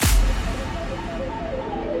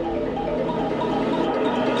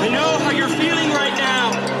feeling right now?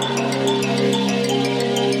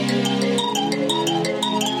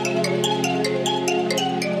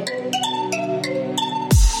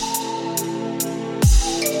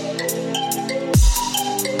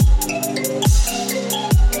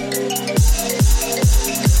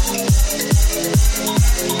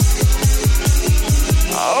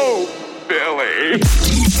 Oh, Billy.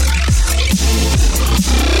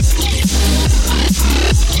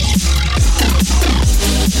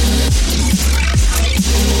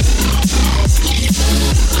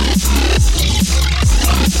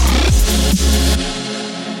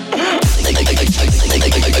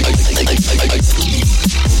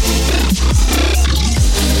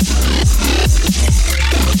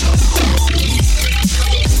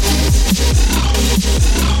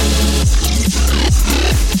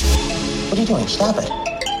 What are you doing? Stop it.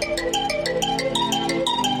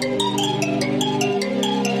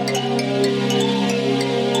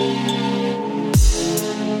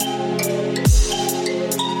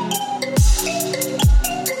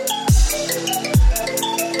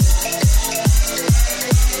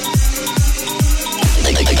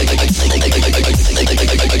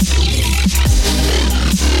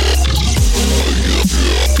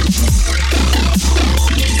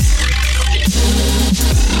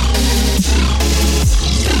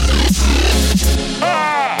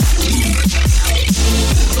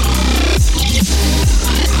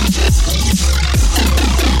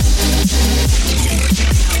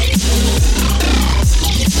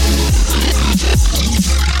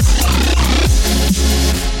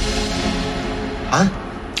 Huh?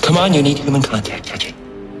 Come on, you need human contact. Touch it.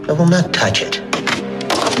 I will not touch it.